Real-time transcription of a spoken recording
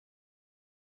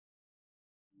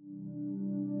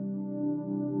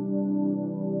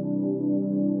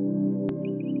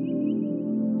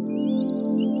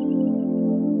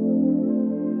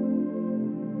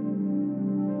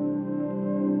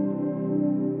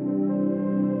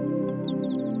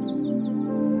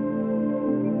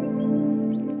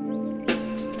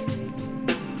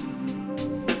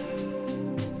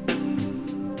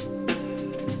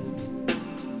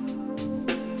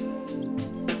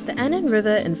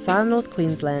River in far north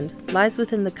Queensland lies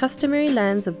within the customary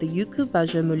lands of the Yuku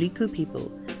Baja Muliku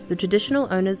people, the traditional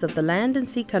owners of the land and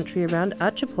sea country around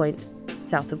Archer Point,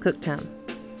 south of Cooktown.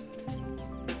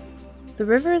 The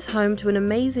river is home to an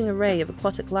amazing array of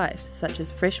aquatic life, such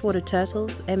as freshwater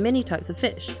turtles and many types of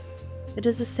fish. It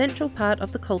is a central part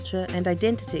of the culture and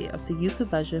identity of the Yuku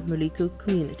Baja Muliku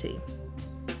community.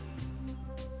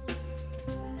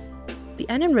 The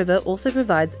Annan River also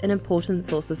provides an important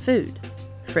source of food,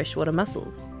 freshwater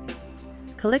mussels.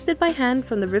 Collected by hand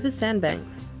from the river's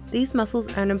sandbanks, these mussels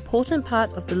are an important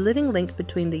part of the living link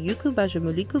between the Yuku Baja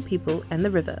Muliku people and the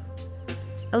river,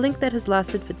 a link that has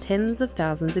lasted for tens of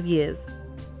thousands of years.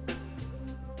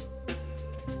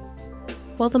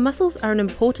 While the mussels are an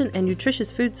important and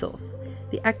nutritious food source,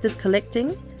 the act of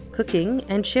collecting, cooking,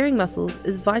 and sharing mussels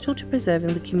is vital to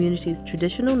preserving the community's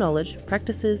traditional knowledge,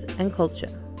 practices, and culture.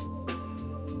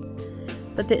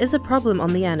 But there is a problem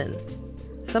on the Annan.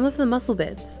 Some of the mussel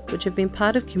beds, which have been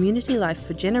part of community life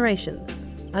for generations,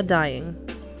 are dying.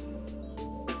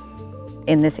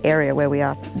 In this area where we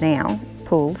are now,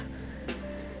 pools,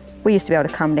 we used to be able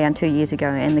to come down 2 years ago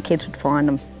and the kids would find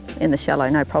them in the shallow,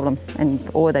 no problem,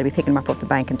 or they'd be picking them up off the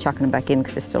bank and chucking them back in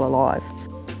because they're still alive.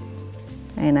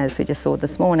 And as we just saw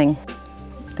this morning,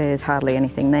 there's hardly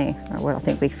anything there. Well, I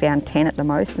think we found 10 at the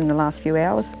most in the last few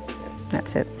hours.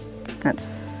 That's it.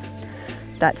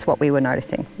 That's what we were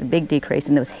noticing, a big decrease,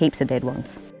 and there was heaps of dead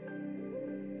ones.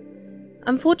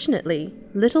 Unfortunately,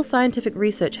 little scientific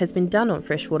research has been done on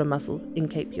freshwater mussels in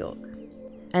Cape York,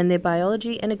 and their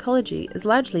biology and ecology is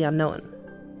largely unknown.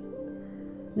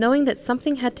 Knowing that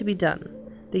something had to be done,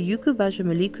 the Yuku Baja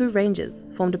Muliku Rangers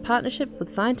formed a partnership with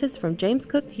scientists from James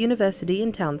Cook University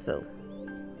in Townsville.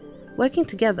 Working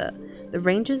together, the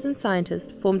Rangers and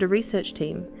scientists formed a research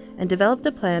team and developed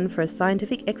a plan for a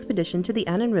scientific expedition to the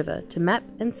Annan River to map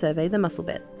and survey the mussel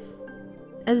beds.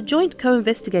 As joint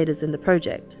co-investigators in the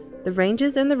project, the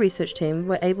Rangers and the research team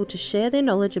were able to share their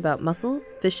knowledge about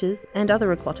mussels, fishes, and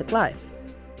other aquatic life.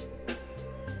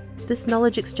 This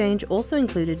knowledge exchange also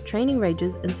included training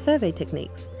rangers in survey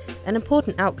techniques, an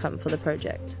important outcome for the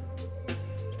project.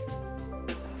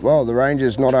 Well, the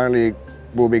rangers not only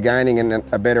will be gaining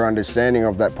a better understanding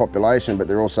of that population, but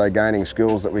they're also gaining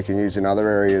skills that we can use in other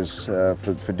areas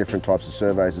for different types of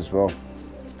surveys as well.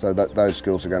 So those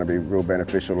skills are going to be real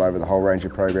beneficial over the whole ranger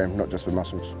program, not just for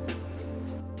mussels.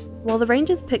 While the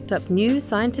rangers picked up new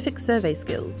scientific survey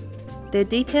skills, their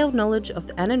detailed knowledge of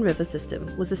the Annan River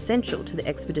system was essential to the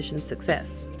expedition's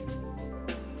success.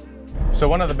 So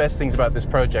one of the best things about this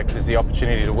project is the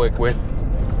opportunity to work with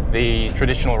the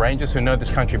traditional rangers who know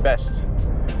this country best.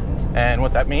 And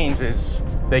what that means is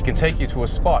they can take you to a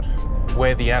spot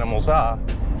where the animals are,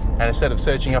 and instead of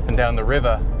searching up and down the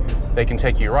river, they can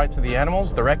take you right to the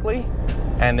animals directly,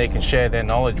 and they can share their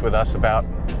knowledge with us about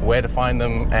where to find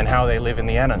them and how they live in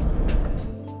the Annan.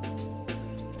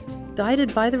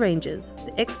 Guided by the rangers,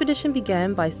 the expedition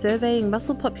began by surveying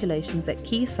mussel populations at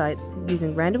key sites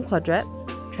using random quadrats,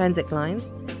 transect lines,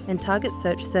 and target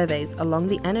search surveys along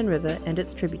the Annan River and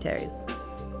its tributaries.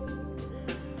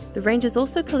 The rangers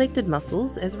also collected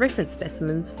mussels as reference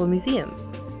specimens for museums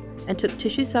and took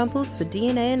tissue samples for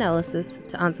DNA analysis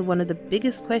to answer one of the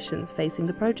biggest questions facing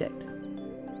the project.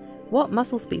 What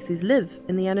mussel species live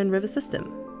in the Annan River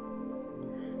system?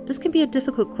 This can be a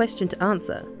difficult question to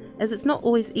answer, as it's not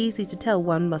always easy to tell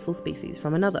one mussel species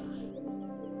from another.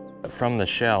 From the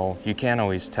shell, you can't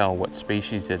always tell what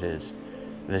species it is.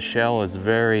 The shell is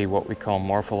very, what we call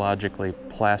morphologically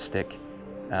plastic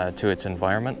to its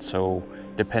environment, so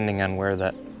depending on where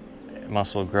that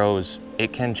mussel grows,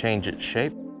 it can change its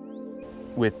shape.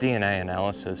 With DNA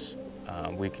analysis,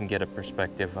 we can get a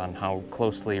perspective on how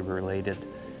closely related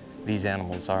these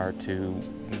animals are to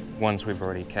ones we've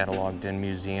already cataloged in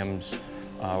museums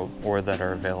or that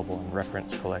are available in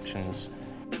reference collections.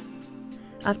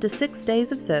 After 6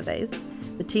 days of surveys,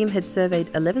 the team had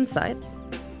surveyed 11 sites,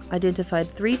 identified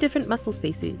 3 different mussel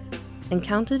species, and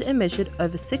counted and measured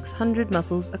over 600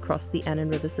 mussels across the Annan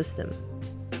River system.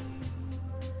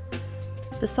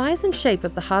 The size and shape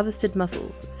of the harvested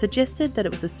mussels suggested that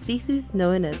it was a species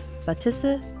known as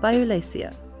Batissa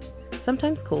violacea,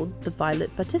 sometimes called the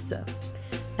violet batissa,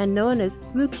 and known as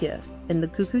mukia in the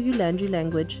Kuku-Yulandji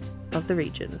language of the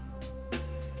region.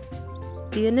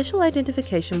 The initial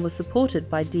identification was supported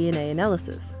by DNA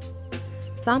analysis.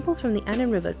 Samples from the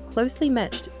Annan River closely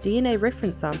matched DNA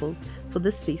reference samples for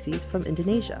this species from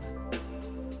Indonesia.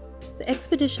 The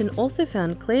expedition also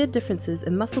found clear differences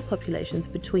in mussel populations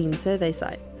between survey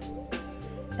sites.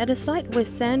 At a site where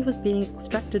sand was being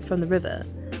extracted from the river,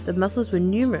 the mussels were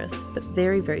numerous but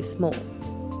very, very small.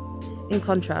 In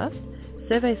contrast,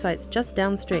 survey sites just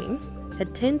downstream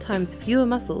had 10 times fewer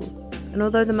mussels, and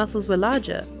although the mussels were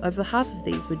larger, over half of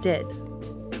these were dead.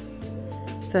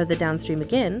 Further downstream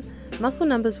again, mussel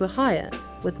numbers were higher,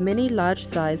 with many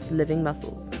large-sized living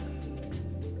mussels.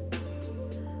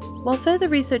 While further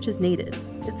research is needed,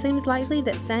 it seems likely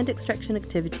that sand extraction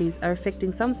activities are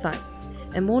affecting some sites,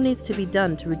 and more needs to be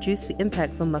done to reduce the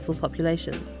impacts on mussel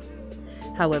populations.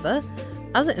 However,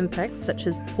 other impacts such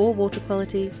as poor water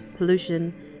quality,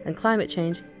 pollution, and climate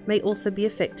change may also be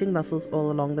affecting mussels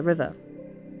all along the river.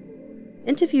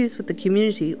 Interviews with the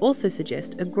community also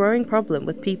suggest a growing problem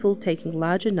with people taking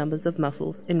larger numbers of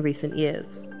mussels in recent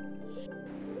years.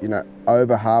 You know,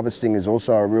 over-harvesting is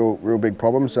also a real big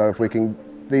problem, so if we can,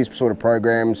 these sort of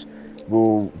programs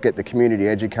will get the community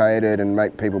educated and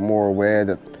make people more aware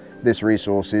that this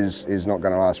resource is not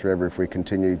going to last forever if we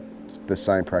continue the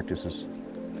same practices.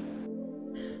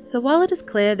 So while it is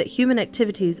clear that human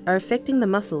activities are affecting the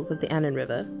mussels of the Annan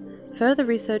River, further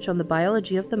research on the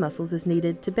biology of the mussels is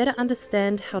needed to better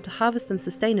understand how to harvest them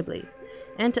sustainably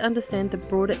and to understand the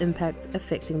broader impacts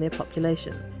affecting their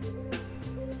populations.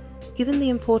 Given the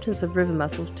importance of river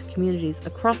mussels to communities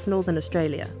across northern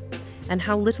Australia and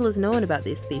how little is known about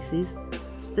these species,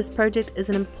 this project is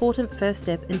an important first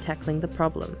step in tackling the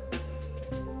problem.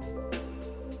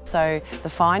 So the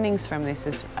findings from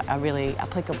this are really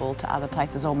applicable to other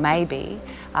places, or may be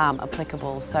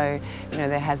applicable. So, you know,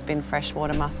 there has been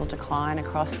freshwater mussel decline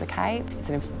across the Cape. It's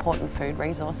an important food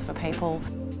resource for people.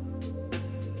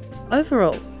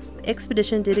 Overall, the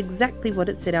expedition did exactly what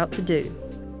it set out to do: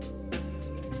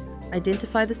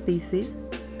 identify the species,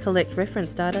 collect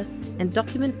reference data, and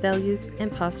document values and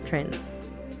past trends.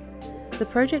 The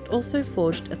project also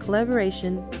forged a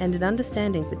collaboration and an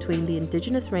understanding between the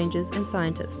Indigenous rangers and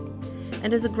scientists,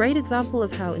 and is a great example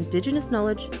of how Indigenous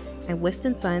knowledge and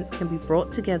Western science can be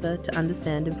brought together to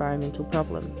understand environmental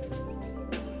problems.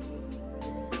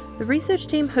 The research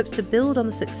team hopes to build on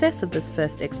the success of this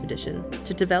first expedition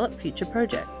to develop future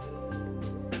projects.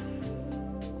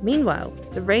 Meanwhile,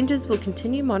 the rangers will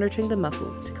continue monitoring the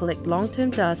mussels to collect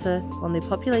long-term data on their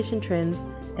population trends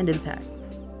and impacts.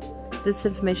 This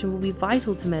information will be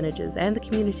vital to managers and the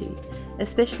community,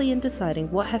 especially in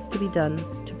deciding what has to be done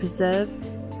to preserve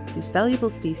these valuable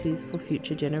species for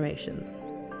future generations.